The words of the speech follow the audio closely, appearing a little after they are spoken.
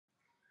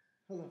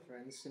Hello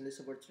friends, in this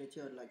opportunity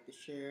I'd like to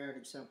share an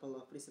example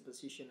of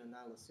presupposition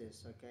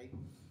analysis, okay?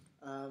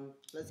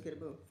 Let's get a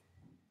move.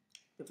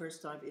 The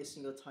first type is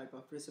single type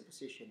of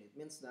presupposition. It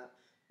means that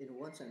in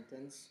one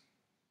sentence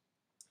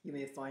you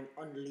may find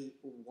only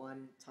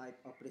one type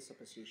of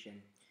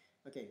presupposition.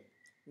 Okay,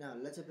 now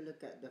let's have a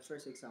look at the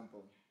first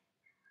example.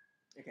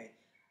 Okay,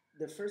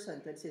 the first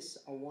sentence is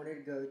I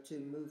wanted to go to a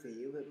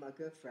movie with my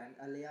girlfriend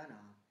Aliana.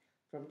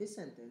 From this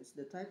sentence,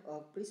 the type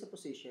of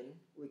presupposition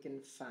we can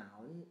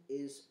found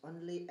is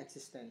only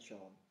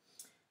existential.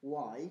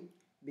 Why?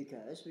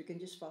 Because we can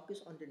just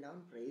focus on the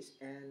noun phrase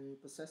and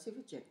possessive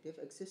adjective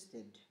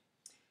existent.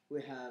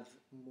 We have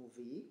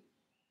movie,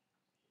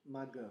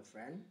 my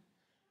girlfriend,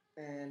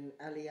 and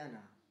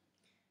Aliana.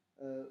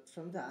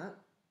 From that,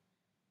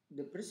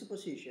 the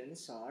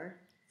presuppositions are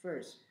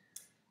first,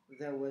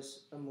 there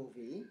was a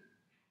movie.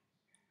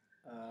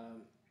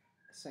 Um,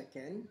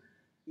 Second,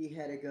 he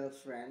had a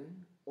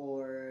girlfriend,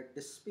 or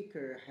the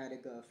speaker had a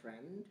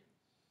girlfriend.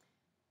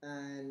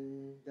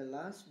 And the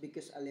last,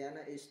 because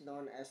Aliana is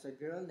known as a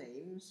girl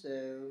name,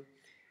 so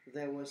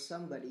there was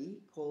somebody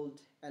called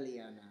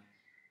Aliana.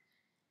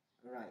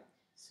 Alright,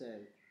 so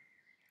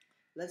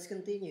let's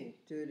continue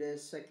to the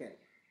second.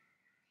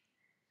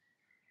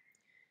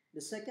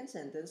 The second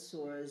sentence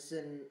was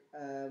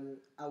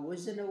I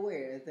wasn't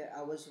aware that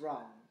I was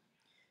wrong.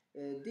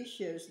 This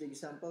shows the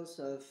examples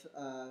of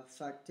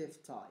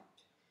factive type.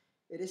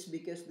 It is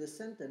because the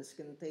sentence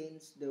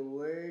contains the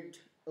word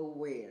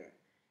aware.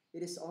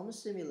 It is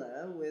almost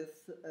similar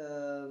with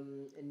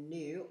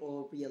knew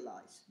or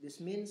realize. This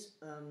means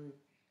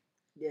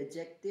the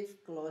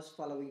adjective clause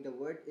following the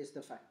word is the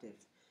factive.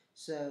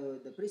 So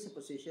the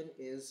presupposition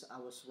is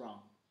I was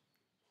wrong.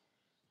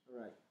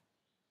 Alright,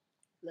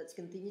 let's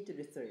continue to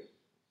the third.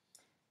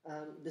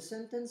 The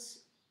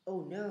sentence,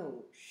 oh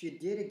no, she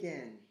did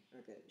again.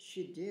 Okay,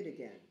 she did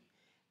again.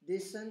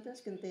 This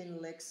sentence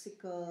contains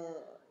lexical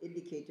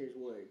indicators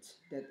words,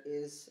 that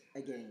is,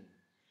 again.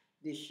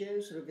 This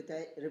shows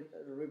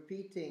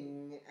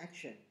repeating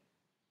action.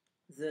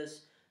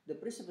 Thus, the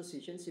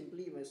presupposition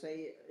simply you must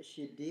say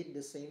she did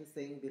the same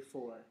thing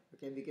before,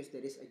 okay, because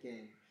there is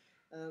again.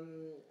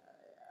 Um,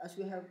 as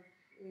we have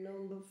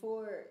known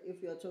before,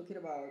 if we are talking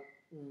about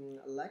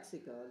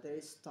lexical, there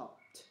is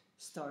stopped,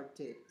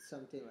 started,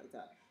 something like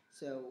that.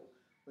 So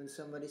when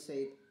somebody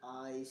said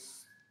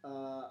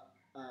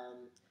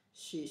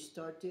she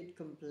started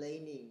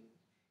complaining,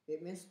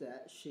 it means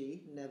that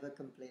she never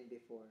complained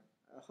before.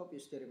 I hope you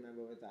still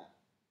remember with that.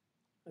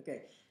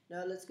 Okay,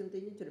 now let's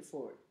continue to the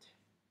fourth.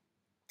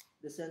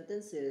 The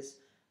sentence is,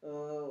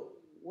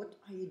 what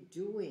are you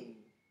doing?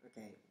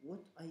 Okay,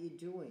 what are you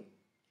doing?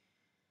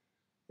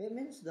 It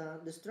means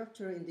that the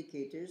structure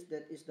indicators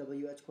that is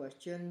WH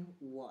question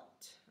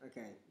what.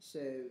 Okay, so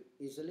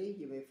easily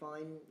you may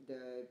find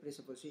the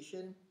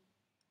presupposition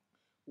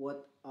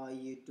what are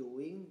you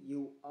doing?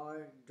 You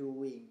are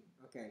doing.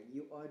 Okay,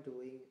 you are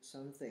doing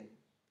something.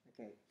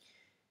 Okay,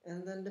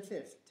 and then the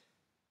fifth.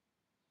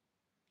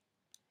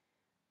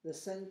 The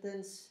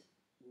sentence,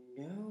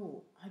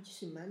 no, I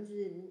just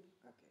imagine,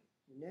 okay,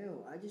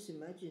 no, I just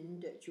imagine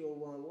that you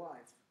are my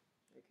wife.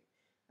 Okay,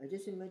 I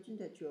just imagine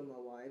that you are my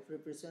wife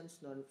represents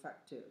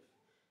non-factive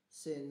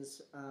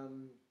since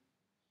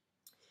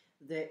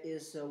there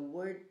is a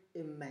word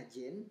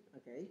imagine,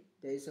 okay,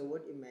 there is a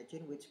word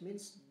imagine which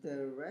means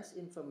the rest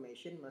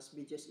information must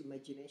be just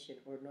imagination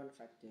or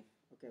non-factive.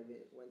 Okay,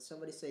 when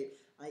somebody say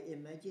I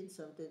imagine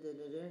something,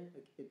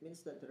 it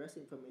means that the rest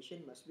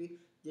information must be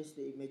just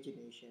the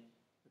imagination.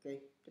 Okay,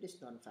 that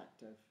is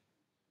non-factive.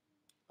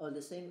 Or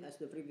the same as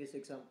the previous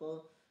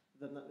example,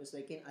 if I'm not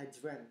mistaken, I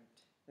dreamt.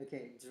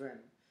 Okay,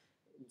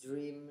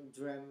 dream,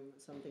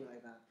 something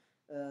like that.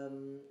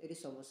 It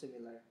is almost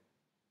similar.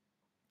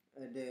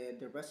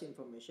 The rest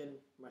information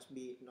must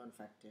be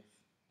non-factive.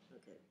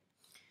 Okay,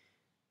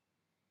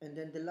 and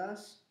then the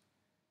last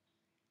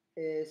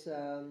is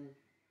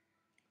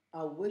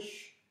I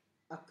wish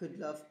I could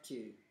love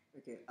to.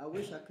 Okay, I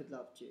wish I could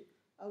love to.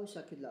 I wish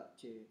I could love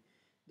to.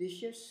 This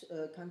shows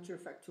a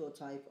counterfactual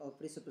type of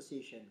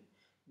presupposition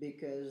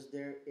because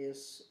there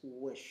is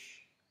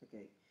wish.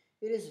 Okay,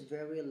 it is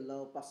very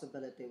low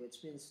possibility,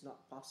 which means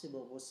not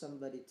possible for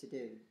somebody to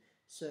do.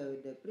 So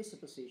the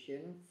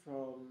presupposition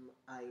from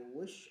I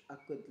wish I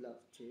could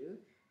love to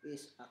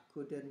is I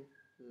couldn't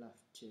love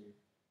to.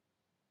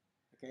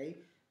 Okay,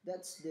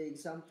 that's the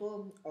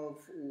example of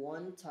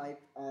one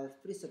type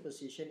of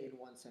presupposition in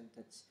one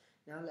sentence.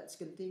 Now let's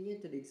continue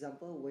to the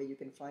example where you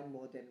can find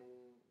more than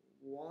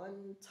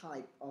one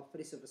type of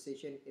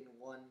presupposition in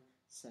one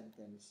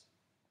sentence.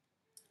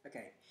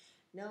 Okay,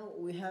 now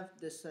we have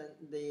the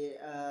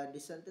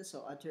sentence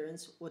or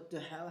utterance. What the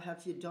hell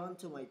have you done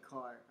to my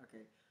car?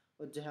 Okay,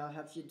 what the hell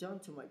have you done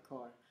to my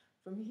car?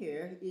 From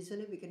here,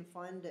 easily we can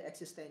find the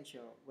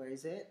existential. Where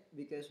is it?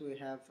 Because we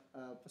have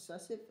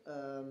possessive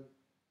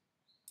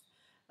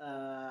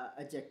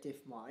adjective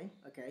my.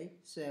 Okay,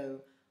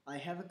 so I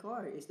have a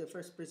car is the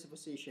first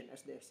presupposition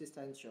as the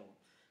existential.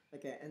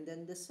 Okay, and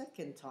then the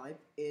second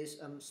type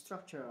is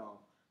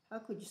structural. How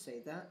could you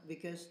say that?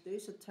 Because there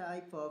is a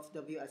type of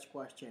WH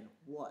question,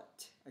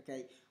 what?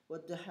 Okay,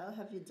 what the hell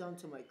have you done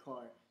to my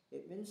car?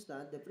 It means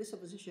that the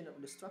presupposition of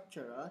the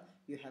structure,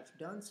 you have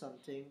done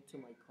something to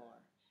my car.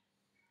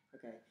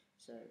 Okay,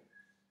 so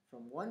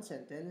from one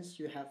sentence,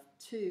 you have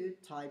two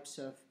types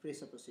of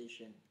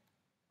presupposition.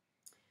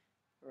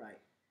 Right.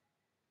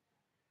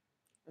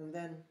 And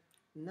then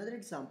another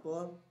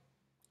example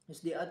is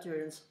the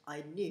utterance,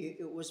 I knew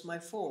it was my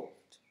fault.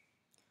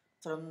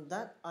 From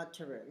that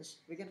utterance,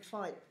 we can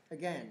find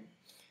again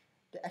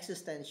the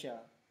existential.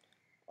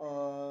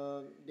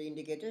 The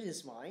indicator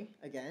is my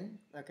again.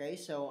 Okay,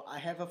 so I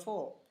have a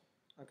fault.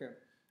 Okay,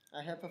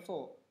 I have a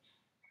fault.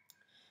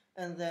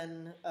 And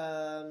then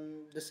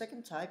the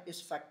second type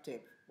is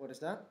factive. What is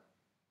that?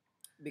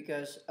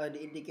 Because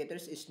the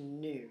indicators is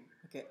new.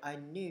 Okay, I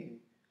knew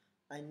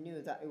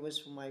that it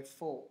was my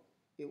fault.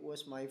 It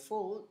was my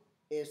fault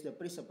is the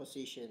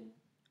presupposition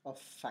of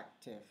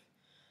factive.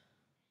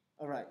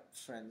 Alright,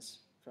 friends.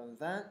 From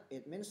that,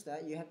 it means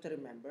that you have to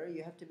remember,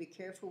 you have to be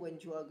careful when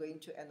you are going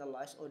to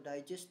analyze or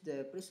digest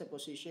the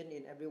presupposition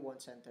in every one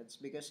sentence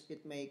because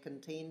it may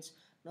contain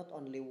not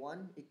only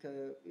one, it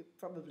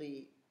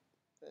probably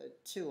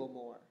two or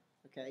more.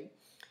 Okay,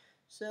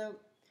 so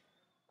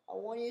I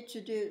want you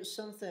to do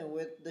something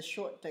with the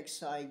short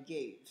text I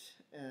gave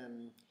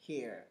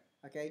here.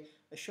 Okay,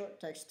 a short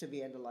text to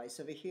be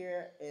analyzed over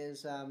here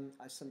is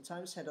I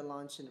sometimes had a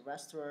lunch in a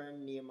restaurant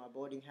near my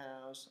boarding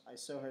house. I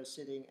saw her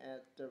sitting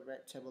at the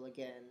red table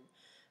again.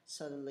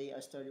 Suddenly, I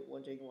started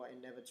wondering why I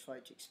never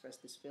tried to express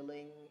this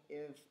feeling.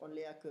 If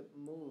only I could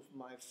move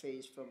my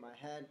face from my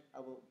head, I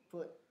will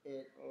put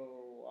it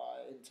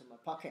into my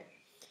pocket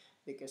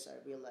because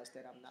I realized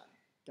that I'm not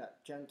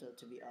that gentle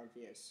to be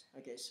obvious.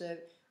 Okay, so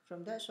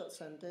from that short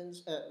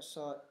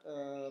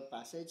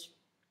passage,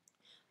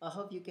 I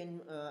hope you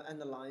can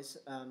analyze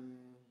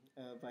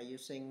by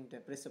using the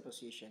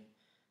presupposition.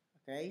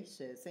 Okay,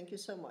 so thank you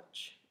so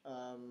much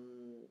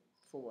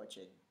for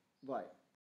watching. Bye.